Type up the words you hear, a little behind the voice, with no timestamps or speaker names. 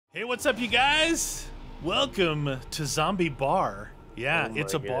Hey, what's up, you guys? Welcome to Zombie Bar. Yeah, Oh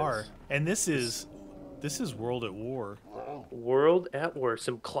it's my a bar, goodness. and this is World at War. World at War,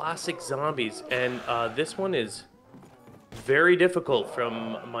 some classic zombies, and this one is very difficult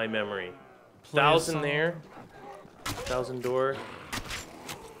from my memory. Play a 1,000 song. there, 1,000 door.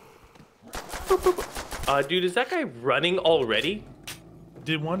 Dude, is that guy running already?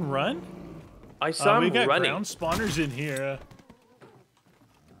 Did one run? I saw We him got running. ground spawners in here.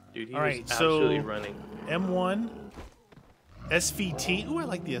 Dude, he All was right, absolutely so running. M1, SVT. Ooh, I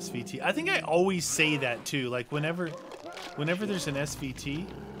like the SVT. I think I always say that too. Like whenever there's an SVT.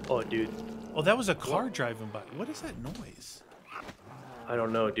 Oh, dude, Oh, that was a car driving by. What is that noise? I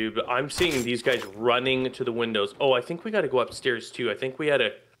don't know, dude, but I'm seeing these guys running to the windows. Oh, I think we got to go upstairs too. I think we had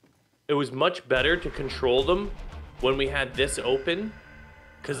to. It was much better to control them when we had this open.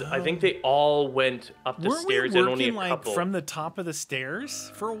 Because I think they all went up the stairs and only a like couple. from the top of the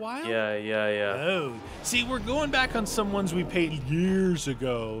stairs for a while? Yeah. Oh, see, we're going back on some ones we paid years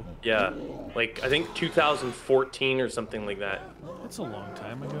ago. Yeah, like I think 2014 or something like that. That's a long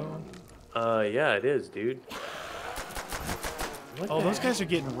time ago. Yeah, it is, dude. What Oh, the those heck? guys are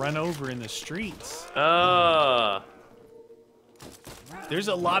getting run over in the streets. There's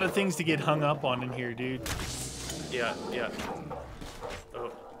a lot of things to get hung up on in here, dude. Yeah.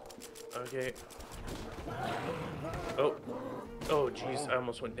 Oh, okay. Oh, jeez, I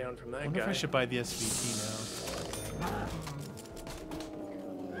almost went down from that I wonder guy. if I should buy the SVT now.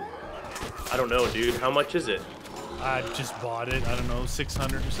 I don't know, dude. How much is it? I just bought it. I don't know,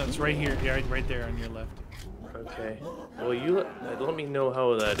 600 or something. It's right here. Yeah, right there on your left. Okay. Well, you let me know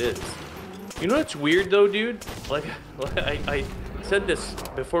how that is. You know what's weird though, dude? Like I said this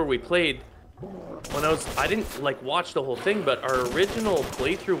before we played. When I didn't like watch the whole thing, but our original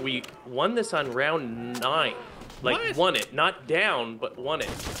playthrough, we won this on round 9. Like What? won it, not down, but won it.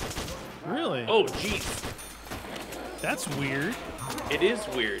 Really? Oh, jeez. That's weird. It is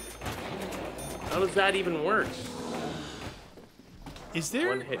weird. How does that even work? Is there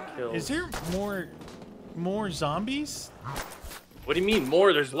One-hit kills. is there more zombies? What do you mean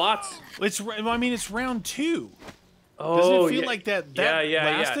more? There's lots. I mean, it's round 2. Oh, Doesn't it feel yeah. like that Yeah.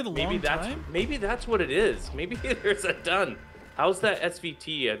 lasted a Maybe long that's time? maybe that's what it is. Maybe there's a ton. How's that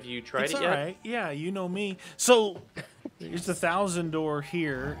SVT? Have you tried It's it all yet? right. Yeah, you know me. So there's the 1,000 door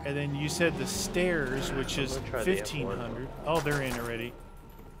here, and then you said the stairs, which is I'm gonna try the 1,500. Oh, they're in already.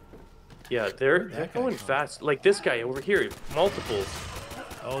 Yeah, they're that guy going go? fast. Like this guy over here, multiples.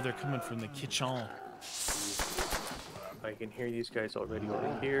 Oh, they're coming from the kitchen. I can hear these guys already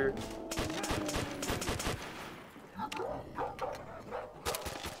over here.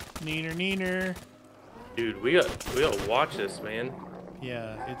 Neener. Dude, we gotta watch this, man.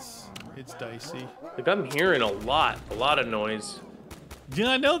 Yeah, it's dicey. Like I'm hearing a lot of noise.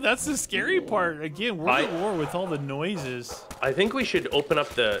 Yeah, I know, that's the scary part. Again, we're I- at war with all the noises. I think we should open up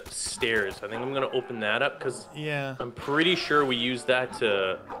the stairs. I think I'm gonna open that up because Yeah. I'm pretty sure we use that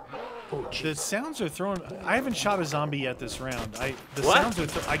to. Oh, The jeez. sounds are throwing. I haven't shot a zombie yet this round. The What? sounds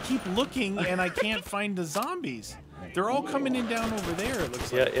are. I keep looking and I can't find the zombies. They're all coming in down over there. It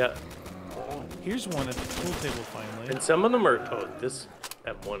looks like. Yeah. Here's one at the pool table finally. And some of them are. Oh, this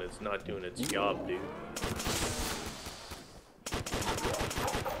M1 is not doing its job, dude.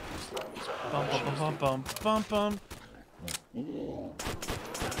 Bum.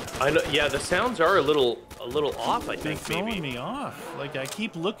 I know. Yeah, the sounds are a little off. I They're think throwing maybe. me off. Like I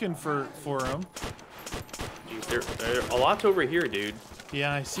keep looking for them. Jeez, they're a lot's over here, dude.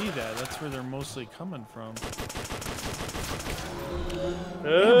 Yeah, I see that. That's where they're mostly coming from. Uh,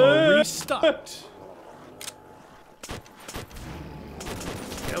 Ammo restocked.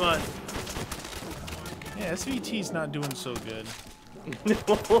 Come on. Yeah, SVT's not doing so good.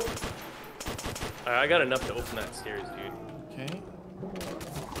 I got enough to open that stairs, dude. Okay.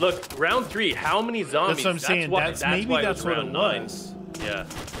 Look, round 3. How many zombies? That's what I'm saying. Why, Maybe why that's what it round 9. was. Yeah,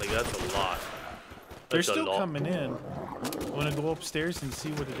 like that's a lot. They're That's a still lot. coming in. Want to go upstairs and see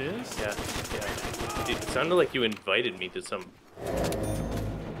what it is? Yeah. It sounded like you invited me to some.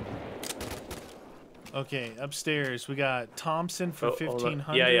 Okay, upstairs we got Thompson for Oh, hold on.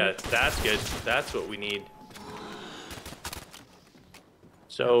 1,500. Yeah. That's good. That's what we need. Got a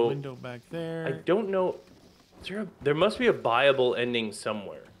So window back there. I don't know. There must be a viable ending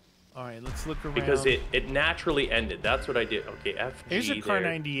somewhere All right, let's look around. because it naturally ended. That's what I did. Okay, FG Here's a car there.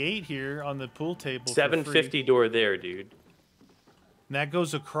 98 here on the pool table. for 750 free. door there, dude. And that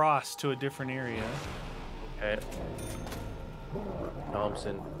goes across to a different area. Okay.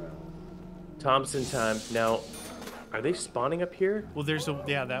 Thompson time. Now, are they spawning up here? Well, there's a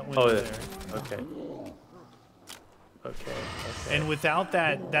that window Oh, there. okay. Okay. And without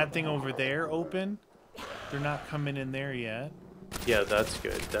that thing over there open, they're not coming in there yet. Yeah, that's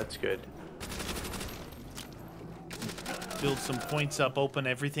good. That's good. Build some points up, open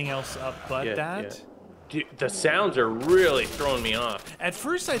everything else up but that. Yeah. Dude, the sounds are really throwing me off. At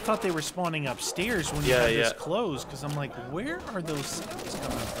first, I thought they were spawning upstairs when you had this closed, because I'm like, where are those sounds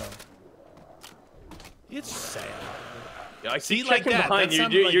coming from? It's sad. Yeah, I see, keep like checking that. behind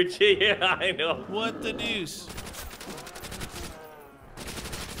That you. like, Yeah, I know. What the deuce?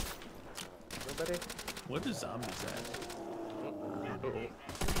 Nobody? What is zombies at?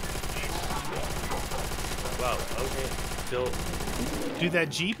 Wow. Okay. Still. Dude, that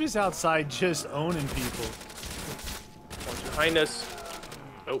Jeep is outside just owning people. Watch behind us.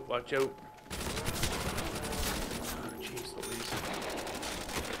 Oh, watch out. Jeez Louise.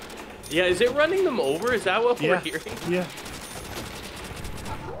 Yeah, is it running them over? Is that what we're hearing? Yeah.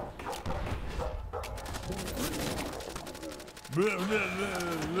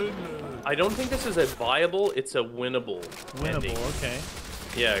 I don't think this is a viable, it's a winnable. Ending. Okay.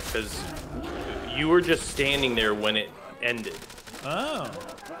 Yeah, because you were just standing there when it ended. Oh.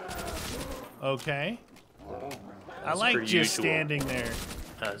 Okay. I As like per just usual. standing there.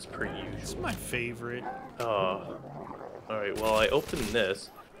 As per usual. It's my favorite. Alright, well, I opened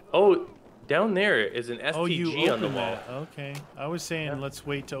this. Oh, down there is an STG Oh, you on the opened wall. that. Okay. I was saying let's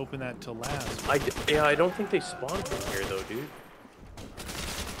wait to open that till last. I don't think they spawned from here, though, dude.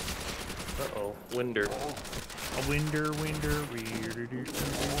 Uh-oh, Winder. A winder.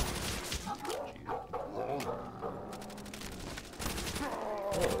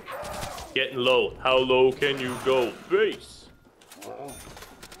 Getting low. How low can you go? Base.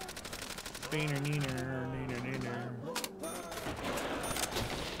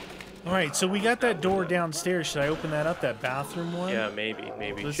 All right, so we got that door downstairs. Should I open that up, that bathroom one? Yeah, maybe.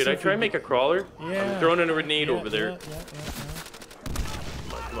 Let's Should see I if try we and make a crawler? Yeah. I'm throwing in a grenade over there. Yeah.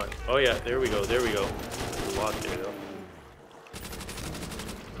 Come on. Oh, yeah, there we go. There's a lot there, though.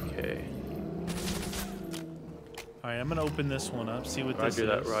 Okay. All right, I'm going to open this one up, see what this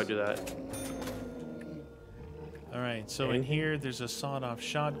is. Roger that. All right, so in here, there's a sawed-off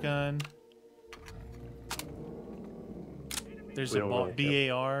shotgun. There's a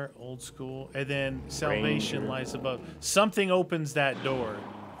BAR, old school. And then Salvation lies above. Something opens that door.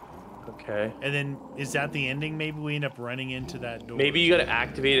 Okay. And then, is that the ending? Maybe we end up running into that door. Maybe you gotta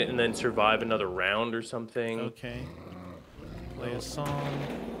activate it and then survive another round or something. Okay. Play a song.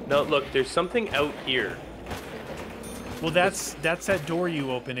 No, look, there's something out here. Well, that's that door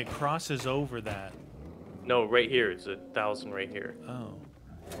you open. It crosses over that. No, right here. It's 1,000 right here. Oh.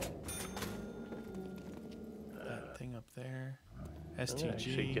 That thing up there. STG. I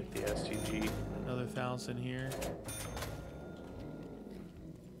should get the STG. Another 1,000 here.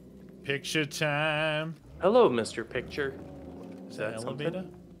 Picture time. Hello, Mr. Picture. Is that elevator?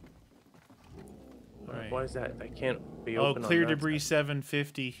 something? All right. Why is that? I can't be Oh, open clear on that debris side.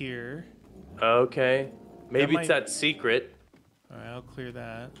 750 here. Okay. Maybe That it's that secret. All right, I'll clear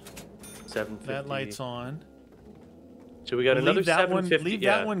that. 750. That light's on. So we got another Leave that 750. Leave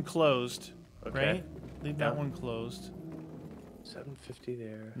yeah. that one closed. Okay. Right? Leave that one closed. 750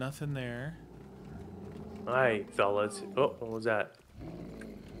 there. Nothing there. Hi, fellas. Oh, what was that?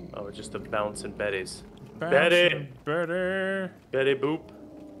 Oh, it's just a bouncing Betty's. Betty! Betty boop.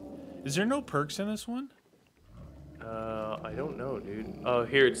 Is there no perks in this one? I don't know, dude. Oh,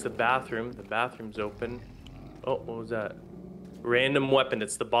 here, it's the bathroom. The bathroom's open. Oh, what was that? Random weapon.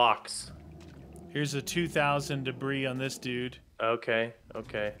 It's the box. Here's a 2,000 debris on this dude. Okay.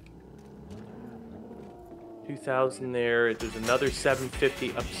 2,000 there. There's another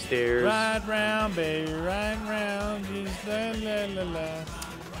 750 upstairs. Ride round, baby, ride round. Just la la la la.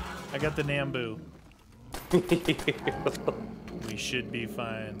 I got the Nambu. We should be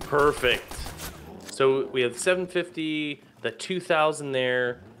fine. Perfect. So we have 750, the 2,000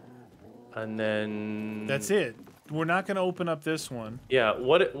 there, and then... That's it. We're not going to open up this one. Yeah,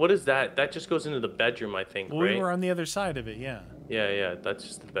 what is that? That just goes into the bedroom, I think, well, right? we were on the other side of it, yeah. Yeah, that's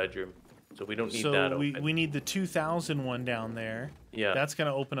just the bedroom. So we don't need that So open. we need the 2,000 one down there. Yeah. That's going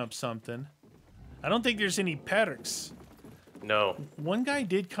to open up something. I don't think there's any perks. No. One guy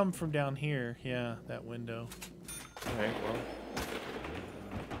did come from down here. Yeah, that window. Okay, well...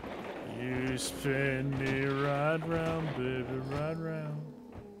 You spin me ride round, baby, ride round.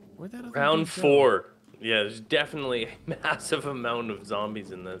 Where'd that other Round dude go? 4. Yeah, there's definitely a massive amount of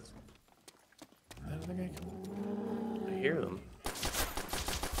zombies in this. That other guy come? I hear them.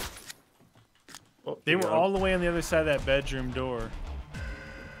 Oh, They here were we go. all the way on the other side of that bedroom door.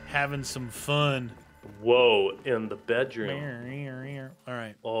 Having some fun. Whoa, in the bedroom. All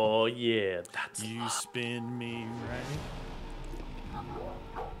right. Oh yeah, that's You spin me right.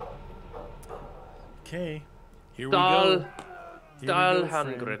 Okay. Here we go.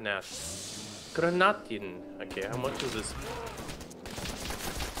 Stahlhandgranat. Granatin. Okay, how much is this?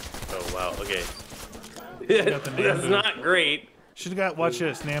 Oh wow, okay. Got the That's Nambu. not great. Should have got, watch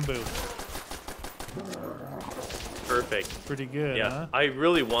this, Nambu. Perfect. Pretty good, Yeah, huh? I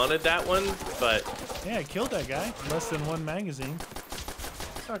really wanted that one, but Yeah, I killed that guy. Less than one magazine.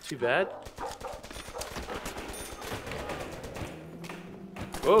 it's not too bad.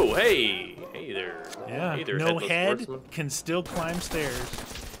 Whoa, hey! Hey there. Yeah, Hey there, no headless head, horseman. can still climb stairs.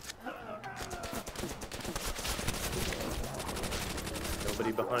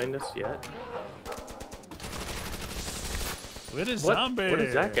 Nobody behind us yet. What is What? zombie? What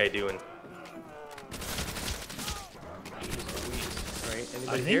is that guy doing? Jeez Louise. All right, I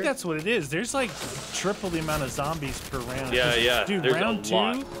anybody think here? that's what it is. There's like triple the amount of zombies per round. Yeah, 'Cause, yeah, Dude, there's a round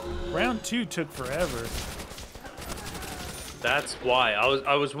lot. round two took forever. That's why.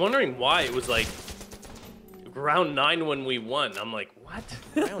 I was wondering why it was like round 9 when we won. I'm like, what?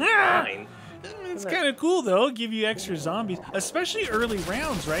 Round 9? It's kind of cool though. Give you extra zombies, especially early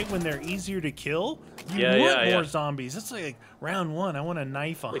rounds, right? When they're easier to kill. You want more zombies. It's like round 1. I want to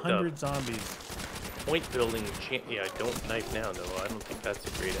knife 100 zombies. Point building. Yeah, don't knife now though. I don't think that's a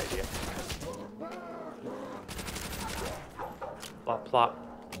great idea. Plop plop.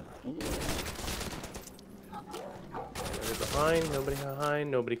 Nobody behind. Nobody behind.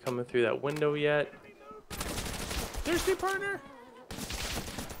 Nobody coming through that window yet. Thirsty partner.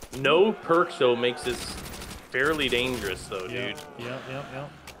 No perks though makes this fairly dangerous though, dude. Yep.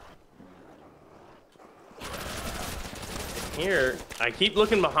 Here, I keep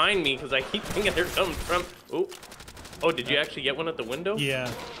looking behind me because I keep thinking they're coming from. Oh, did you actually get one at the window? Yeah.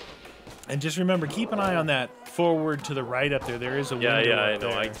 And just remember, keep an eye on that forward to the right up there. There is a window. Yeah, I up know.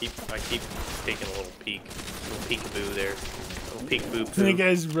 there. I keep taking a little peek, little peekaboo there, little peekaboo. The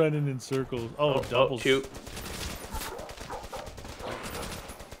guy's running in circles. Oh, doubles. Shoot.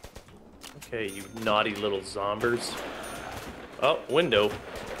 Okay, you naughty little zombers. Oh, window.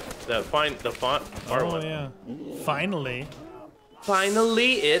 The far Oh one. yeah. Finally.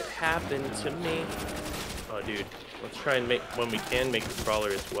 Finally, it happened to me. Oh, dude. Let's try and when we can, make the crawler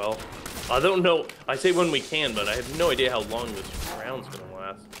as well. I don't know. I say when we can, but I have no idea how long this round's gonna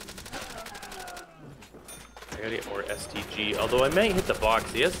last. I gotta get more STG. Although I might hit the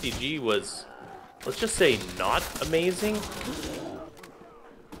box. The STG was, let's just say, not amazing.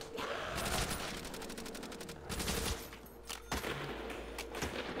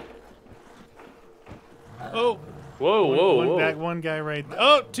 Oh. Whoa. One guy right.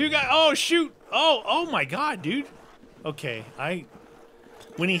 Oh, two guys. Oh, shoot. Oh my God, dude. Okay,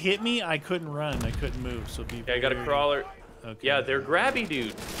 when he hit me, I couldn't run. I couldn't move. So be. Yeah, I got a crawler. Okay. Yeah, they're grabby,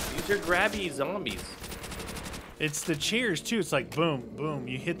 dude. These are grabby zombies. It's the chairs too. It's like boom, boom.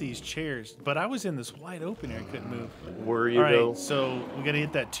 You hit these chairs. But I was in this wide open area. I couldn't move. Were you All though? right, so we gotta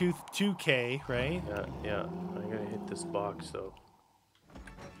hit that 2K, right? Yeah. I gotta hit this box though.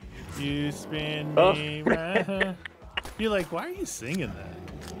 You spin Oh. me right. You're like, why are you singing that?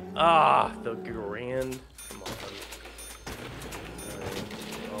 Ah, the grand. Come on. Alright,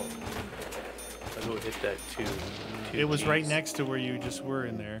 well, I'll go hit that two. It was right next to where you just were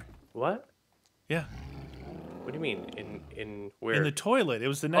in there. What? Yeah. What do you mean? In where? In the toilet. It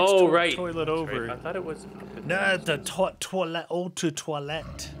was the next right. toilet That's over. right. I thought it was. No, the toilet. To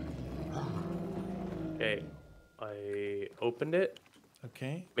toilet. Okay, I opened it.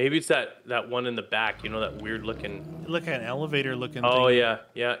 Okay. Maybe it's that one in the back. You know that weird looking. Look at an elevator looking Oh thing.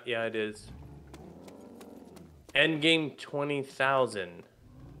 yeah, it is. End game 20,000,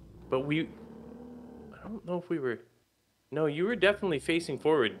 but I don't know if we were. No, you were definitely facing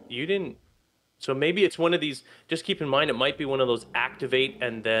forward. You didn't. So maybe it's one of these. Just keep in mind, it might be one of those activate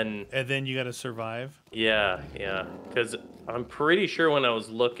and then. And then you got to survive. Yeah. Because I'm pretty sure when I was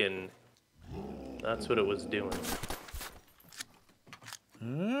looking, that's what it was doing. All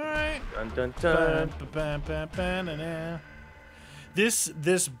right. Dun dun dun.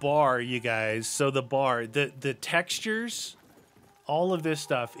 This bar, you guys. So the bar, the textures, all of this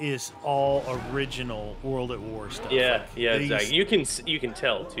stuff is all original World at War stuff. Yeah, Like, yeah, these- exactly. You can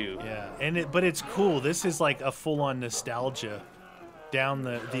tell too. Yeah, but it's cool. This is like a full-on nostalgia, down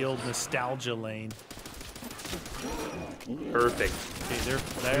the old nostalgia lane. Perfect. Okay,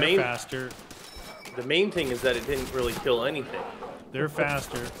 they're faster. The main thing is that it didn't really kill anything. They're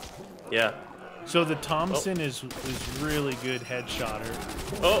faster. Yeah. So the Thompson is really good headshotter.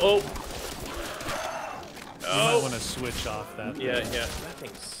 Oh. You might want to switch off that. Yeah, yeah. That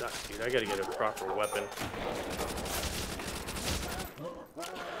thing sucks, dude. I gotta get a proper weapon.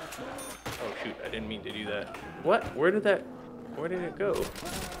 Oh shoot! I didn't mean to do that. What? Where did it go?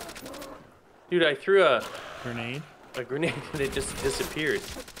 Dude, I threw a grenade. A grenade and it just disappeared.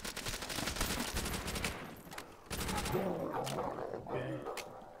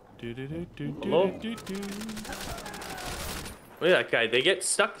 Hello? Look at that guy. They get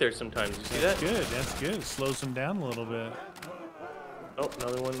stuck there sometimes. You see that? Good. That's good. It slows them down a little bit. Oh,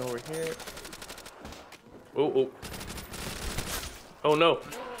 another one over here. Oh, oh. Oh no.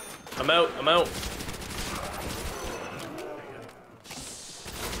 I'm out. I'm out.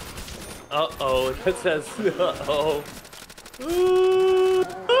 Uh-oh. That says uh-oh.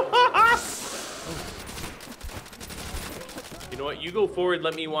 You know what? You go forward.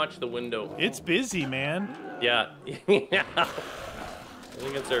 Let me watch the window. It's busy, man. Yeah. Yeah. I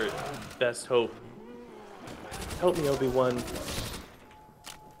think it's our best hope. Help me, Obi-Wan.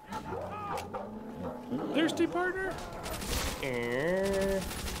 Thirsty partner? There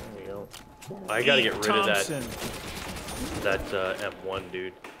we go. I gotta get rid of that M1,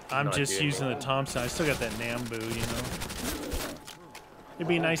 dude. I'm just using the Thompson. I still got that Nambu, you know. It'd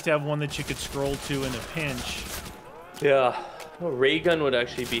be nice to have one that you could scroll to in a pinch. Yeah. A ray gun would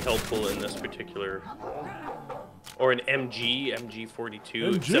actually be helpful in this particular... Or an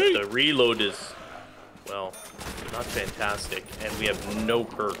MG42, except the reload is, well, not fantastic, and we have no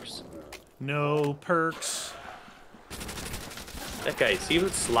perks. No perks. That guy, see him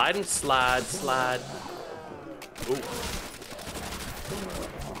slide and slide, slide. Ooh.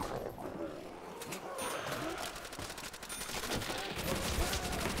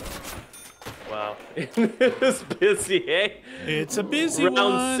 Wow. It's busy, eh? It's a busy one.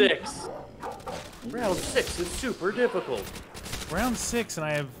 Round 6. Round 6 is super difficult. Round 6 and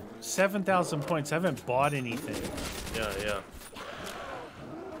I have 7,000 points. I haven't bought anything. Yeah, yeah.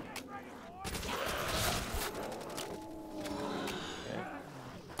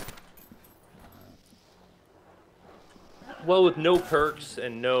 Well, with no perks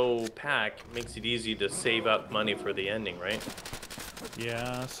and no pack, it makes it easy to save up money for the ending, right?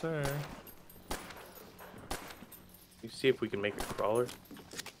 Yeah, sir. You see if we can make a crawler.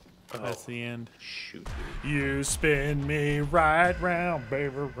 Oh, that's the end. Shoot. You spin me right round,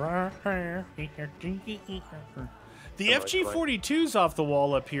 baby, right round. The FG-42's off the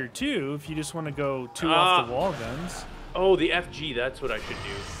wall up here, too, if you just want to go 2 off-the-wall guns. Oh, the FG, that's what I should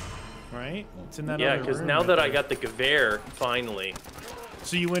do. Right? It's in that yeah, other because room now right that there. I got the Gewehr, finally.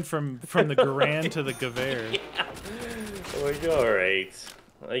 So you went from the Garand to the Gewehr. Yeah. Like, alright.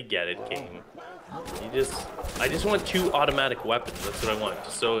 I get it, game. I just want 2 automatic weapons. That's what I want.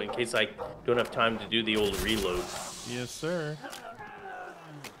 Just so in case I don't have time to do the old reload. Yes, sir.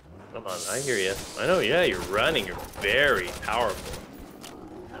 Come on, I hear you. I know, yeah, you're running. You're very powerful.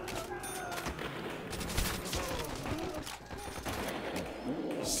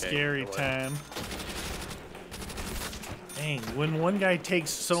 Okay, scary time. Dang, when one guy takes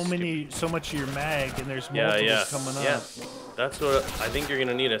so much of your mag and there's multiples coming up. Yeah, that's what I think you're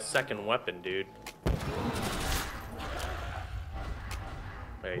gonna need a second weapon, dude.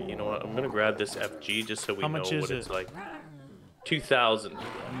 Hey, you know what? I'm gonna grab this FG just so we know what it's like. 2,000. Oh,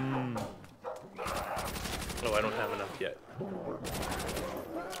 I don't have enough yet.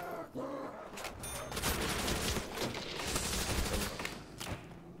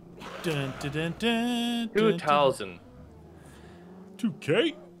 Dun, dun, dun, dun, 2,000.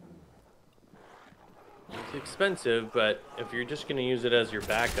 2K? It's expensive, but if you're just gonna use it as your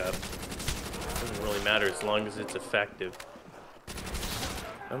backup, it doesn't really matter as long as it's effective.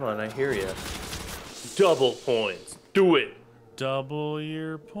 Come on, I hear ya. Double points. Do it. Double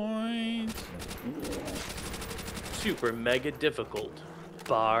your points. Super mega difficult.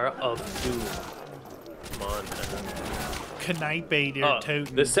 Bar of Doom. Come on, man. Knight here,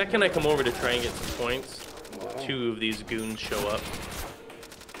 toting. The second I come over to try and get some points, 2 of these goons show up.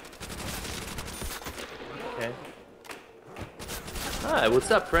 Okay. Hi, what's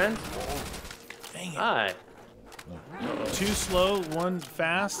up, friend? Dang it. Hi. 2 slow, 1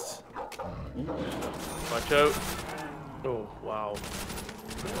 fast. Watch out. Oh, wow.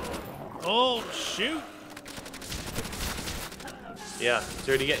 Oh, shoot. Yeah, it's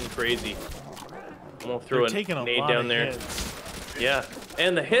already getting crazy. I'm gonna throw a nade down there. Hits. Yeah,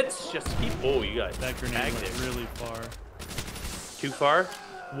 and the hits just keep. Oh, you guys. That grenade went really far. Too far?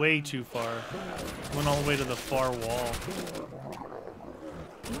 Way too far. Went all the way to the far wall.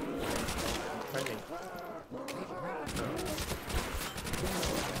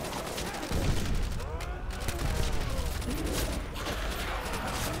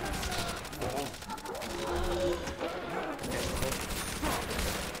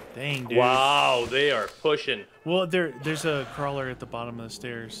 Dang, dude. Wow, they are pushing. Well, there's a crawler at the bottom of the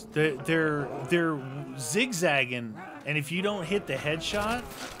stairs. They're zigzagging, and if you don't hit the headshot.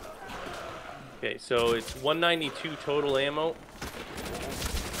 Okay, so it's 192 total ammo.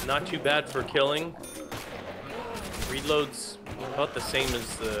 Not too bad for killing. Reload's about the same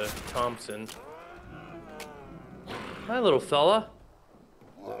as the Thompson. Hi, little fella.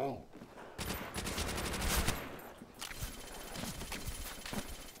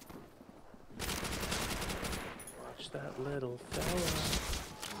 That little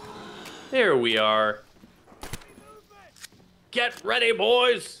fella. There we are. Get ready,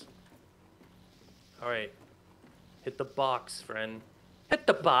 boys. All right. Hit the box, friend. Hit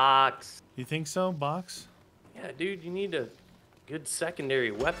the box. You think so, box? Yeah, dude, you need a good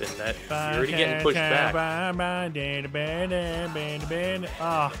secondary weapon that you're already getting pushed back.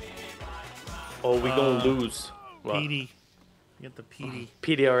 Ah. Oh, we gonna lose. PD. Get the PD.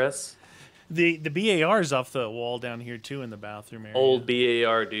 PDRS. The BAR's off the wall down here too in the bathroom area. Old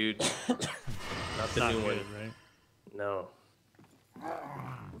BAR, dude. Not the new one. Right? No.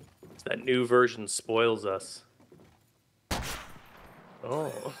 That new version spoils us.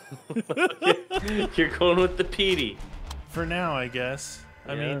 Oh. You're going with the PD. For now, I guess.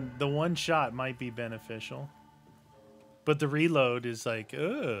 I mean, the one shot might be beneficial. But the reload is like,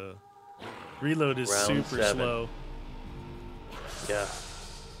 ugh. Reload is Round super 7. slow. Yeah.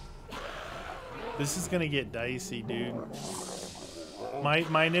 This is gonna get dicey, dude.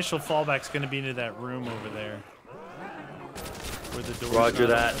 My initial fallback's gonna be into that room over there, where the door's Roger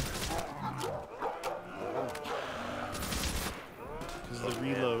that. This is the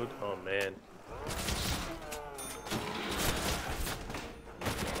reload. Oh man.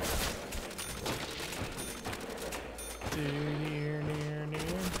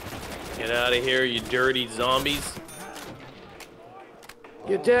 Get out of here, you dirty zombies.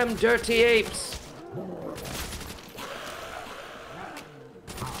 You damn dirty apes.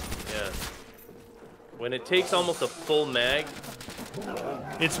 Yeah. When it takes almost a full mag.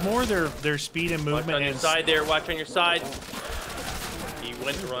 It's more their speed and movement. Watch on your side there. Watch on your side. He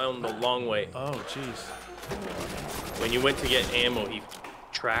went around the long way. Oh, jeez. When you went to get ammo, he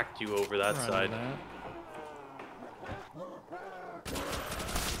tracked you over that side.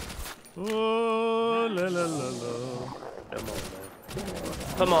 Oh, la la la la. Come on, man.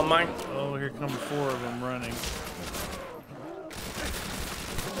 Come on, Mike. Oh, here come 4 of them running.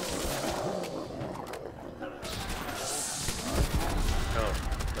 Oh,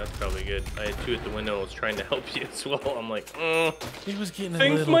 that's probably good. I had 2 at the window. I was trying to help you as well. I'm like, He was getting a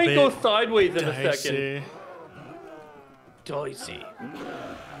things little might bit go sideways in dicey. a second. Dicey.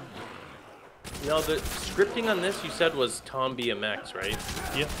 Now, the scripting on this, you said, was Tom BMX, right?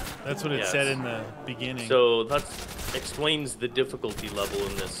 Yep, that's what it said in the beginning. So that explains the difficulty level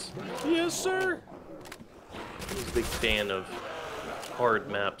in this. Yes, sir. He's a big fan of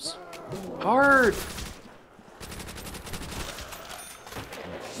hard maps. Hard!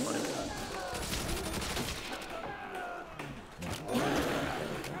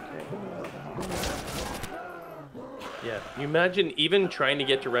 Yeah, you imagine even trying to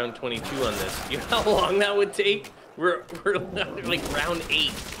get to round 22 on this. You know how long that would take? We're like round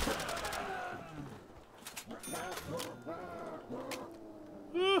 8.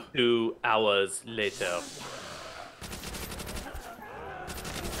 Two hours later.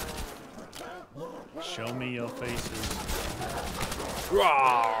 Show me your faces.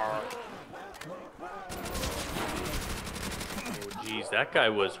 Rawr! Oh, geez, that guy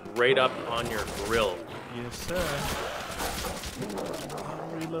was right up on your grill. Yes, sir.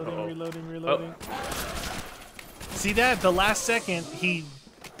 Reloading, reloading. See that? The last second, he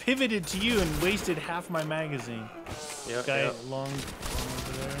pivoted to you and wasted half my magazine. Yep, Guy yep. long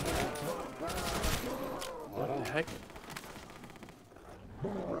over there. What the heck?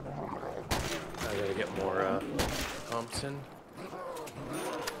 I gotta get more Thompson.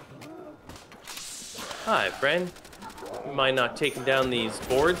 Hi, friend. You mind not taking down these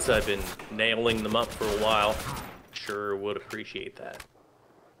boards? I've been nailing them up for a while. Sure would appreciate that.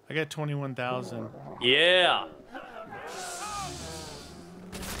 I got 21,000. Yeah.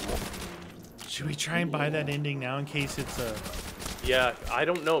 Should we try and buy that ending now in case it's a... Yeah, I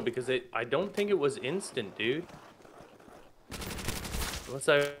don't know because I don't think it was instant, dude. Unless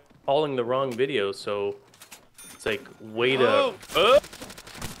I'm following the wrong video, so it's like way to... Oh!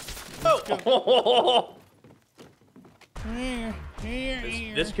 Oh!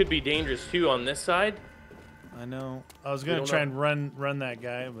 This could be dangerous too on this side. I know. I was gonna try and run that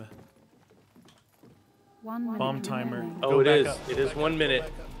guy, but... Bomb timer. Oh, it is. It is 1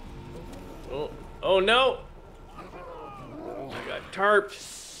 minute. Oh, oh no! I got tarped.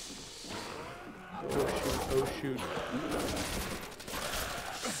 Oh shoot.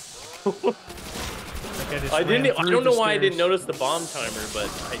 I don't know why I didn't notice the bomb timer, but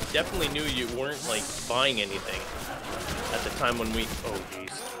I definitely knew you weren't like buying anything at the time when we. Oh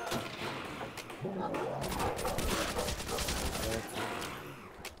jeez.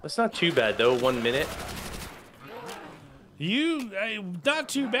 That's not too bad though. 1 minute. Not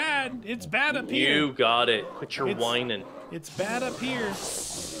too bad. It's bad up here. You got it. Quit your whining. It's bad up here.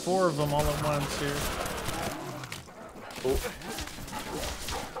 4 of them all at once here. Oh.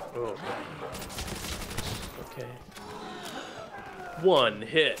 Oh. Okay. 1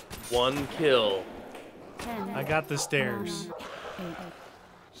 hit, 1 kill. I got the stairs.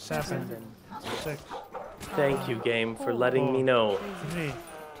 7, 6. Thank you, game, for letting me know. 3,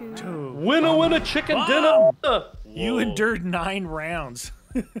 2. Winner, chicken dinner. You endured 9 rounds.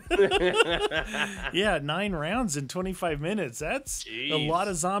 Yeah, 9 rounds in 25 minutes. That's a lot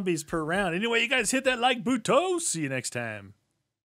of zombies per round. Anyway, you guys hit that like button. See you next time.